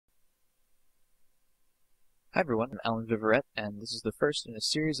Hi everyone, I'm Alan Viverette, and this is the first in a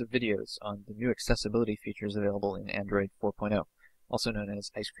series of videos on the new accessibility features available in Android 4.0, also known as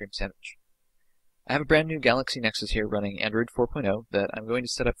Ice Cream Sandwich. I have a brand new Galaxy Nexus here running Android 4.0 that I'm going to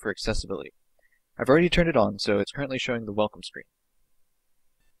set up for accessibility. I've already turned it on, so it's currently showing the welcome screen.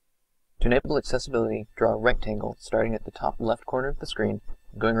 To enable accessibility, draw a rectangle starting at the top left corner of the screen,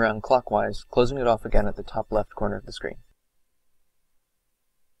 going around clockwise, closing it off again at the top left corner of the screen.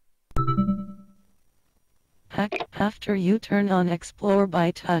 After you turn on Explore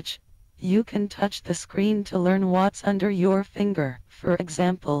by Touch, you can touch the screen to learn what's under your finger. For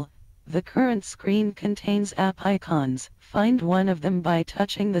example, the current screen contains app icons. Find one of them by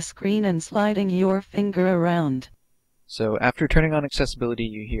touching the screen and sliding your finger around. So after turning on accessibility,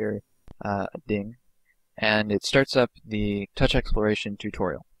 you hear a ding, and it starts up the Touch Exploration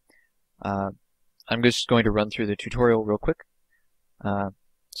tutorial. I'm just going to run through the tutorial real quick.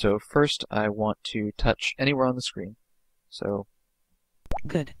 So first I want to touch anywhere on the screen. So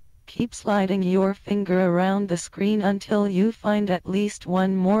good. Keep sliding your finger around the screen until you find at least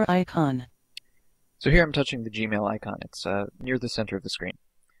one more icon. So here I'm touching the Gmail icon. It's near the center of the screen.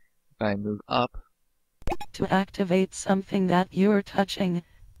 If I move up, to activate something that you're touching,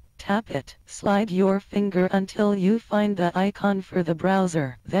 tap it. Slide your finger until you find the icon for the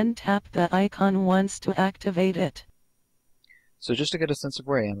browser. Then tap the icon once to activate it. So just to get a sense of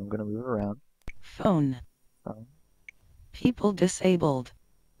where I am, I'm going to move around. Phone. Phone. People disabled.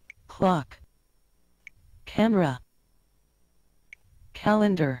 Clock. Camera.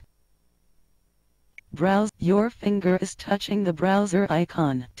 Calendar. Browse. Your finger is touching the browser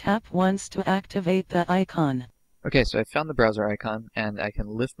icon. Tap once to activate the icon. Okay, so I found the browser icon, and I can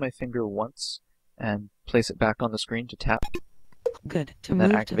lift my finger once and place it back on the screen to tap. Good. To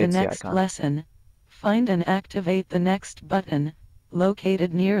move to the next lesson, find and activate the Next button,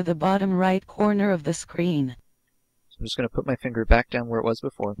 located near the bottom right corner of the screen. So I'm just going to put my finger back down where it was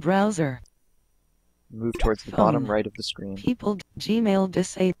before. Browser. Move towards the bottom right of the screen. People, Gmail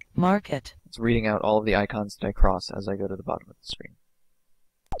disable, market. It's reading out all of the icons that I cross as I go to the bottom of the screen.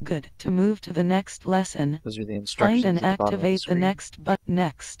 Good. To move to the next lesson, those are the instructions find and at the bottom activate of the screen. the Next button.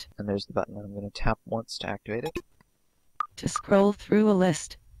 Next. And there's the button, and I'm going to tap once to activate it. To scroll through a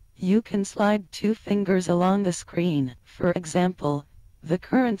list, you can slide two fingers along the screen. For example, the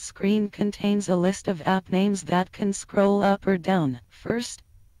current screen contains a list of app names that can scroll up or down. First,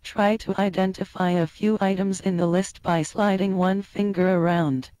 try to identify a few items in the list by sliding one finger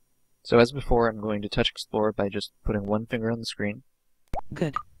around. So as before, I'm going to touch Explore by just putting one finger on the screen.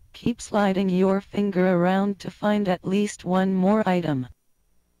 Good. Keep sliding your finger around to find at least one more item.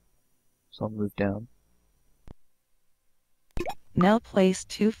 So I'll move down. Now place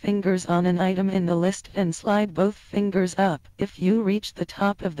two fingers on an item in the list and slide both fingers up. If you reach the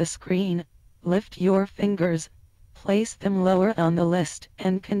top of the screen, lift your fingers, place them lower on the list,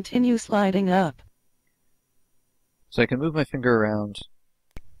 and continue sliding up. So I can move my finger around.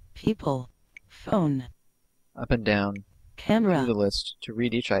 People. Phone. Up and down. Camera. Through the list to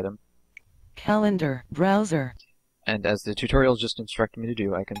read each item. Calendar. Browser. And as the tutorial just instructed me to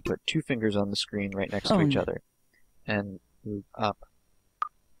do, I can put two fingers on the screen right next to each other. And move up.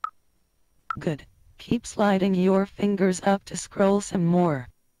 Good. Keep sliding your fingers up to scroll some more.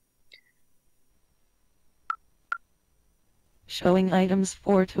 Showing items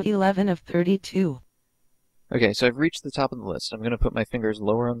 4 to 11 of 32. Okay, so I've reached the top of the list. I'm going to put my fingers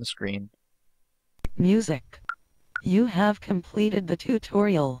lower on the screen. Music. You have completed the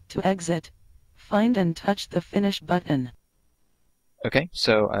tutorial. To exit, find and touch the Finish button. Okay,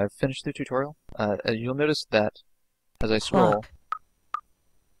 so I've finished the tutorial. You'll notice that as I scroll,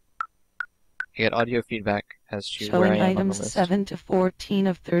 I get audio feedback as to where I am on the list. Showing items 7 to 14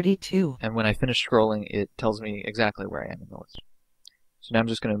 of 32. And when I finish scrolling, it tells me exactly where I am in the list. So now I'm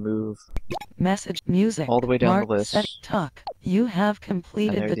just going to move Message. Music. all the way down the list. Set. Talk. You have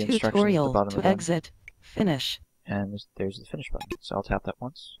completed the tutorial. To exit, finish. And there's the Finish button. So I'll tap that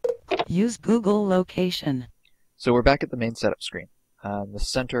once. Use Google Location. So we're back at the main setup screen. On the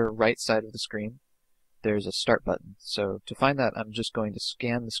center right side of the screen, there's a Start button. So to find that, I'm just going to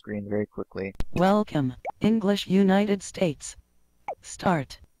scan the screen very quickly. Welcome, English United States.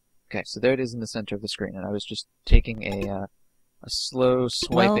 Start. Okay, so there it is in the center of the screen, and I was just taking a slow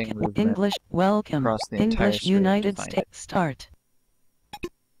swiping movement English. Welcome, across the entire English screen United to find States. it. Start.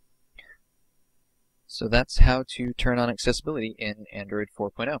 So that's how to turn on accessibility in Android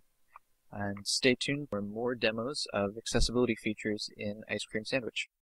 4.0. And stay tuned for more demos of accessibility features in Ice Cream Sandwich.